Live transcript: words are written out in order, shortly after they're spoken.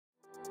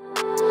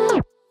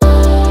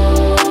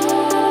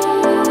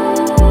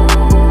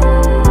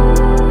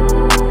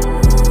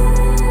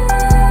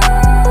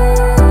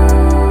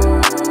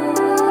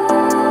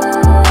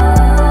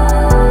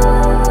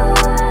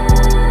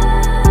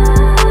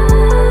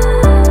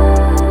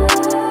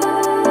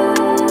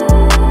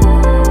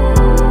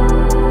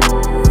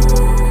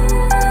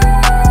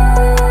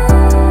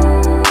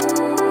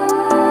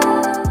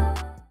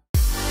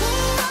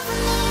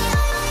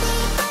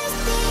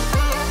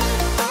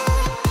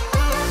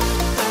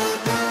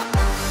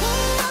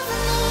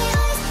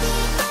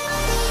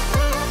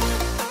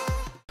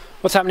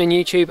What's happening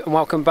YouTube, and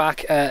welcome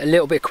back. A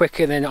little bit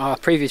quicker than our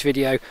previous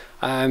video.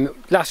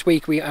 Last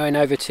week we went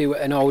over to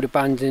an old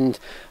abandoned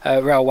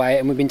railway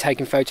and we've been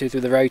taking photos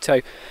with the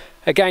Roto.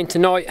 Again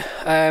tonight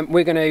I'm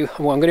going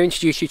to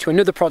introduce you to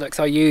another product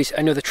I use,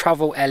 another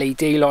travel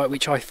LED light,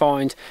 which I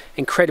find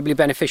incredibly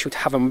beneficial to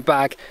have on my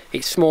bag.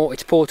 It's small,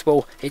 it's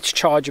portable, it's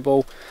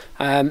chargeable,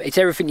 it's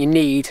everything you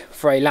need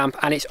for a lamp,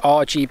 and it's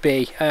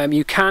RGB.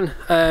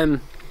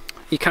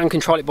 You can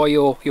control it by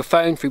your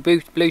phone through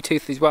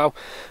Bluetooth as well,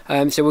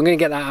 so we're going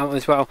to get that out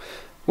as well.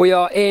 We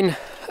are in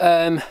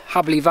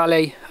Habley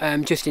Valley,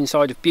 just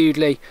inside of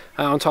Bewdley,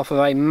 on top of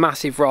a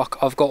massive rock.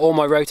 I've got all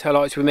my Roto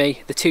lights with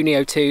me, the two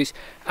Neo 2s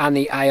and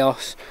the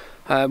AOS.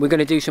 We're going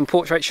to do some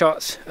portrait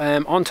shots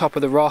on top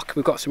of the rock.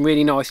 We've got some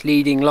really nice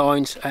leading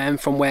lines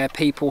from where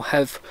people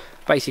have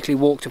basically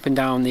walked up and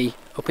down the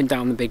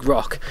big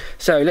rock.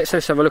 So let's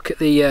just have a look at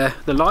the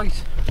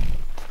light.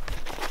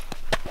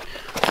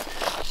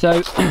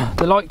 So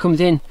the light comes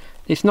in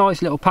this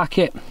nice little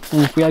packet,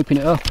 and if we open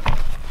it up,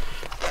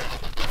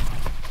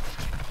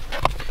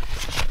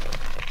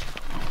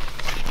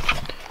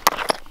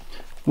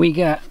 we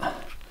get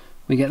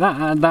that,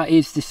 and that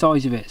is the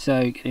size of it.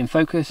 So get in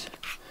focus.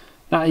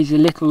 That is a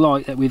little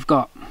light that we've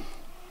got.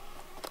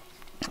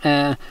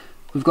 If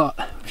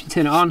you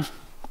turn it on,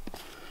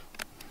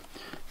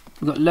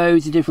 we've got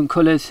loads of different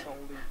colours,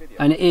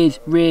 and it is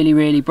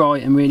really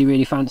bright and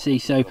really fancy.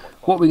 So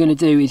what we're going to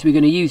do is we're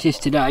going to use this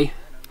today.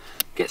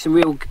 Get some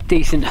real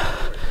decent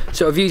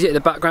sort of use it in the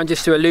background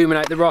just to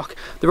illuminate the rock.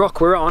 The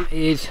rock we're on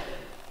is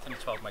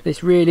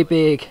this really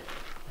big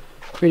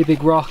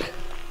rock,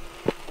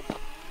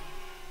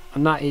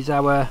 and that is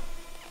our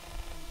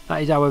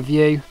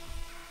view.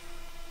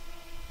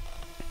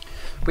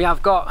 We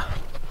have got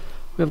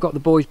the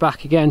boys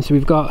back again, so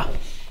we've got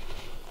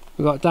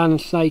Dan and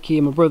Snakey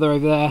and my brother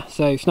over there.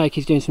 So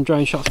Snakey's doing some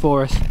drone shots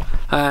for us,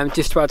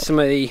 just to add some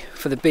of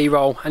for the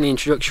B-roll and the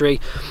introductory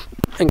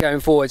and going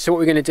forward. So what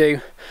we're going to do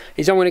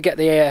is I'm going to get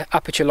the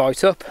aperture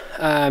light up.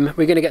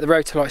 We're going to get the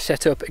Roto light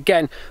set up.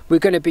 Again, we're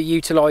going to be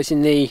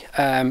utilising the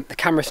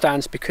camera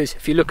stands, because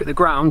if you look at the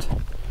ground,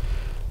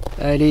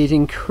 it is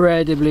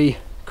incredibly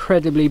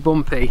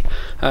bumpy,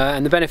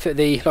 and the benefit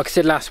of like I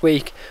said last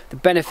week, the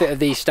benefit of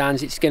these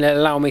stands, it's going to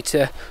allow me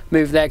to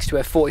move legs to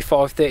a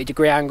 45-30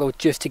 degree angle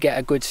just to get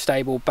a good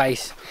stable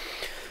base.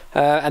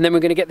 And then we're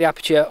going to get the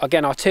aperture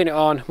again. I'll turn it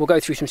on, we'll go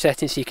through some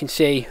settings so you can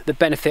see the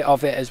benefit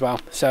of it as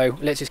well. So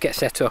let's just get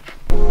set up.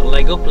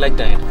 Leg up, leg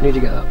down. I need to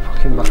get that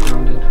fucking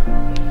background in.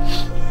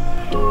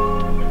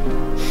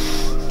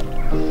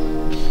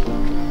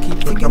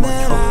 Keep thinking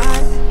that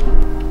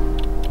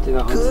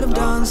I could have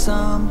done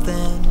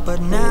something, but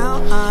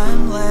now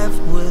I'm left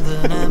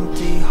with an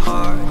empty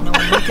heart. No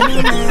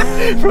waking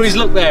up, For his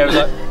look there,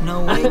 like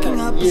no waking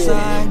up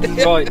beside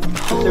you, Right.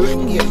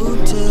 holding you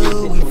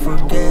till we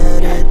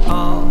forget it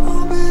all.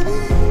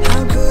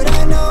 How could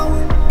I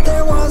know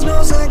there was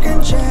no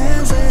second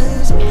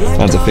chances?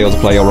 How does it feel to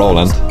play your role,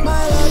 Ant?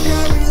 My life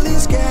got really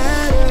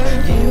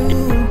scattered.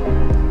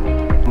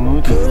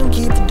 You couldn't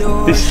keep the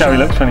door. This is how he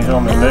looks when he's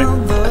on the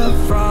loo. The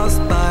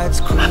frostbite's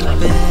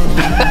creeping.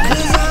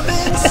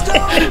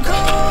 Stone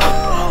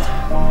cold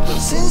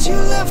since you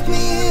left me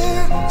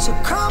here, so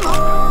come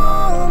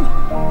home.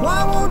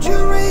 Why won't you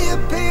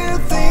reappear?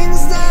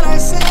 Things that I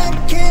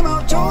said came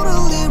out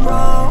totally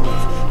wrong.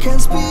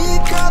 Can't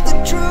speak of the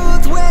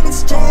truth when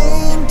it's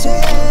tainted.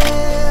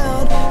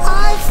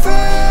 I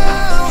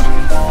fell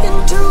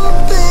into a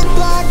big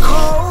black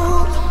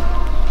hole.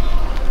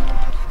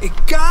 It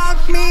got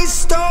me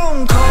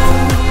stone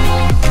cold.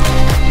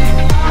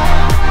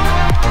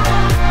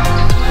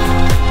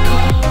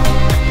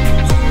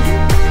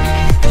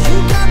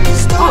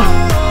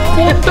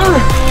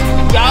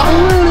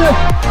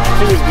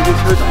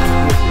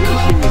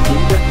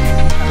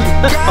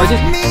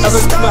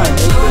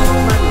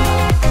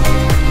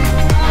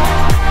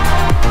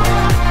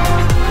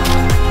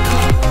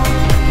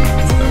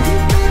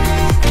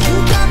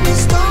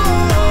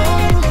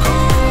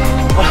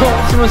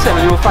 Someone said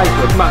on your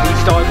Facebook, Matt, you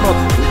started mod.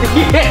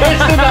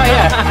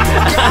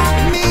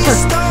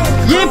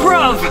 Yeah,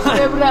 bruv!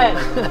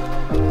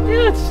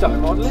 Yeah, it's started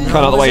modelling. Try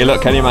not the way you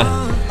look, can you, man?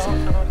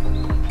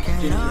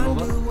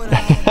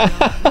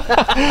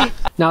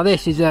 Now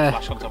this is a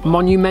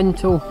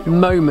monumental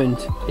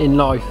moment in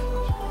life,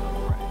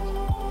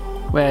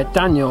 where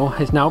Daniel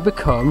has now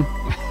become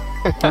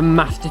a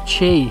Master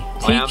Chi,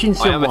 teaching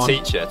someone. I am a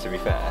teacher, to be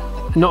fair.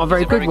 Not a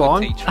very good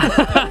one.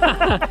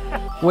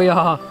 We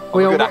are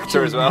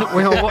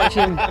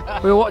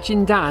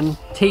watching Dan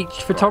teach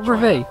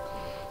photography.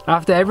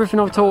 After everything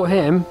I've taught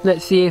him,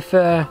 let's see if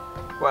well,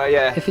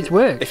 yeah. if it's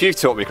worked. If you've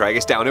taught me, Craig,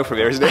 it's downhill from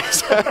here, isn't it?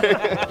 So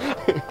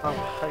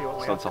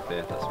it's on top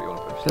here. That's what you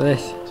want to push. So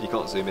this. So you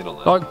can't zoom in on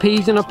that. Like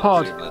peas in a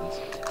pod.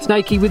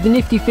 Snakey, with the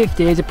nifty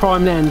 50 as a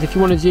prime lens, if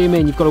you want to zoom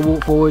in, you've got to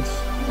walk forwards.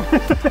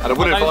 And I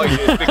would advise you,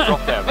 it's a big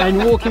drop down.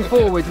 And walking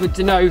forwards would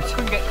denote.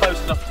 couldn't get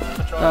close enough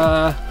to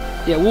try.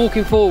 Yeah,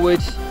 walking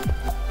forwards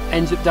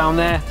ends up down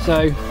there,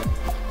 so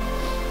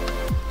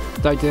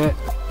don't do it.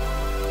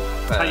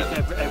 Take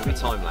every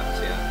time lapse,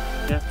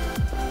 yeah.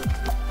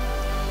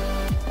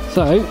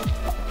 So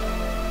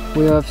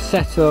we have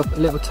set up a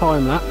little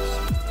time lapse,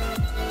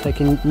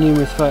 taking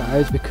numerous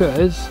photos,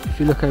 because if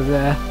you look over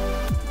there,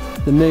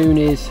 the moon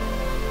is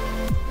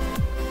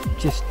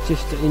just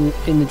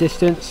in the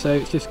distance, so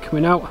it's just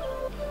coming out.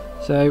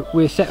 So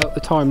we'll set up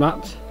the time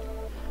lapse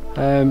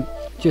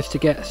just to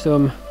get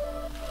a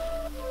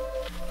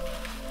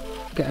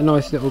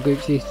nice little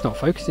Gucci. It's not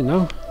focusing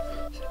now.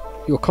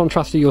 Your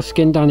contrast of your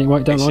skin, Dan, it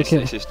might don't like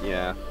it. It's just,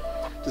 yeah.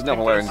 Doesn't have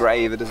one wearing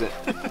grey either, does it?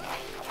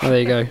 Oh, there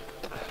you go.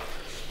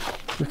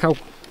 Look how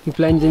you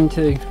blend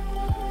into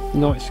the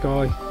night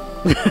sky.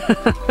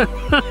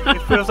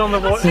 It feels on the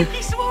white.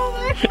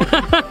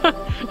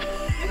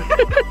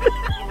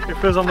 It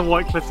feels on the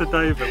White Cliffs of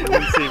Dover. We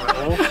didn't see it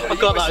all. I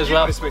got that as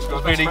well.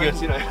 Really good.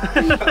 You know.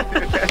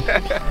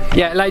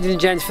 Yeah, ladies and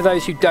gents, for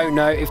those who don't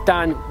know, if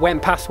Dan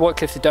went past White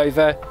Cliffs of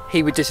Dover,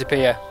 he would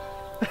disappear.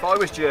 If I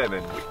was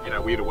German, you know,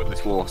 we'd have won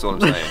this war. That's all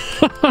I'm saying.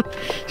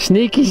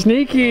 Sneaky,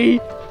 sneaky.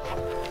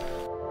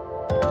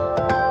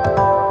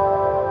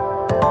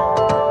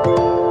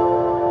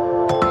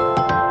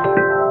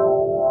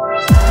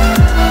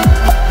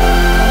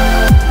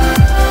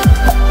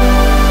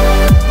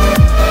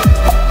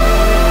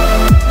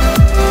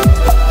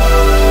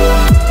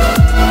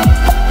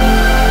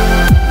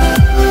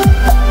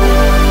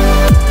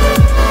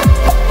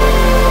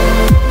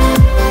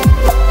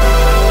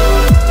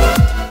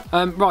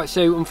 Right,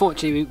 so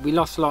unfortunately we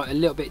lost light a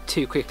little bit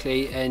too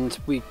quickly, and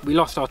we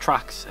lost our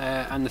tracks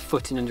and the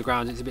footing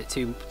underground. It's a bit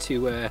too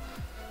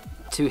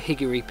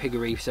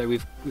higgery-piggery, so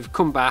we've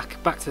come back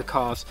to the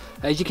cars.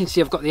 As you can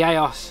see, I've got the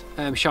AOS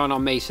shine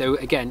on me, so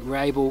again we're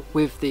able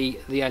with the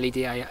LED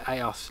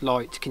AOS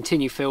light to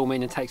continue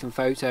filming and take some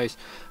photos.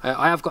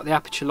 I have got the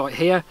aperture light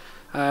here.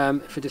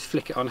 If I just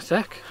flick it on a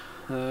sec,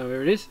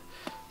 there it is.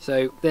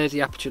 So there's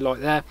the aperture light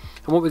there,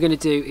 and what we're going to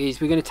do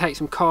is we're going to take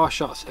some car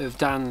shots of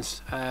Dan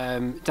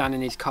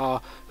in his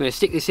car. We're going to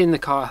stick this in the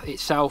car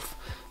itself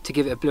to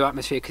give it a blue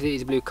atmosphere, because it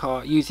is a blue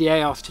car. Use the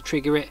AOS to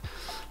trigger it.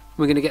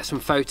 We're going to get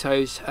some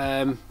photos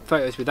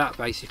with that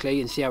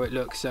basically, and see how it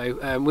looks. So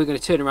we're going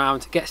to turn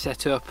around, get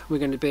set up. We're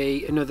going to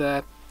be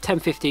another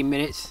 10-15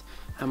 minutes,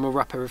 and we'll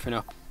wrap everything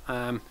up.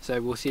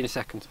 So we'll see you in a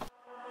second.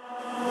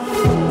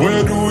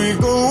 Where do we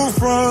go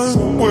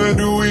from? Where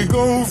do we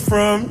go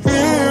from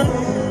here?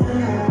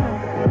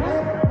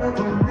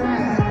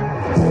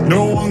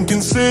 No one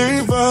can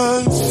save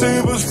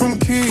us from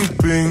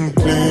keeping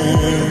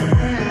clear.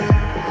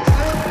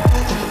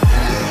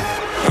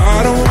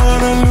 I don't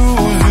wanna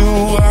lose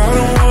you, I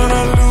don't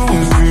wanna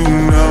lose you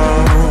now.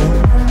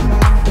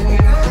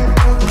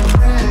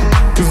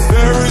 'Cause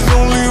there is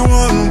only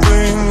one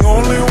thing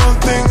on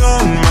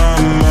my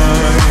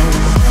mind.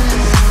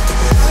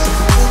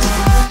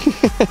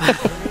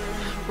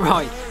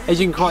 Right, as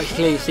you can quite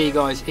clearly see,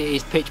 guys, it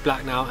is pitch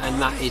black now, and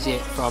that is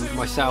it from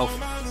myself,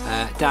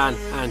 Dan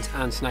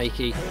and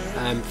Snakey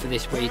for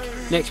this week.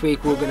 Next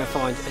week we're going to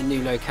find a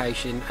new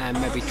location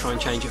and maybe try and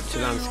change up to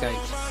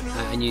landscapes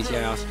and use the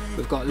AOS.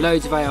 We've got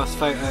loads of AOS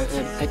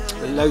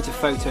loads of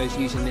photos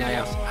using the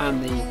AOS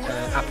and the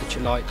aperture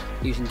light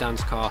using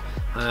Dan's car.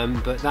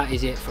 But that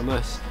is it from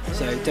us.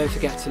 So don't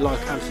forget to like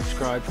and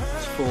subscribe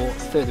for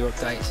further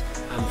updates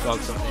and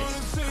vlogs like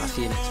this. I'll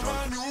see you next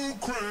time.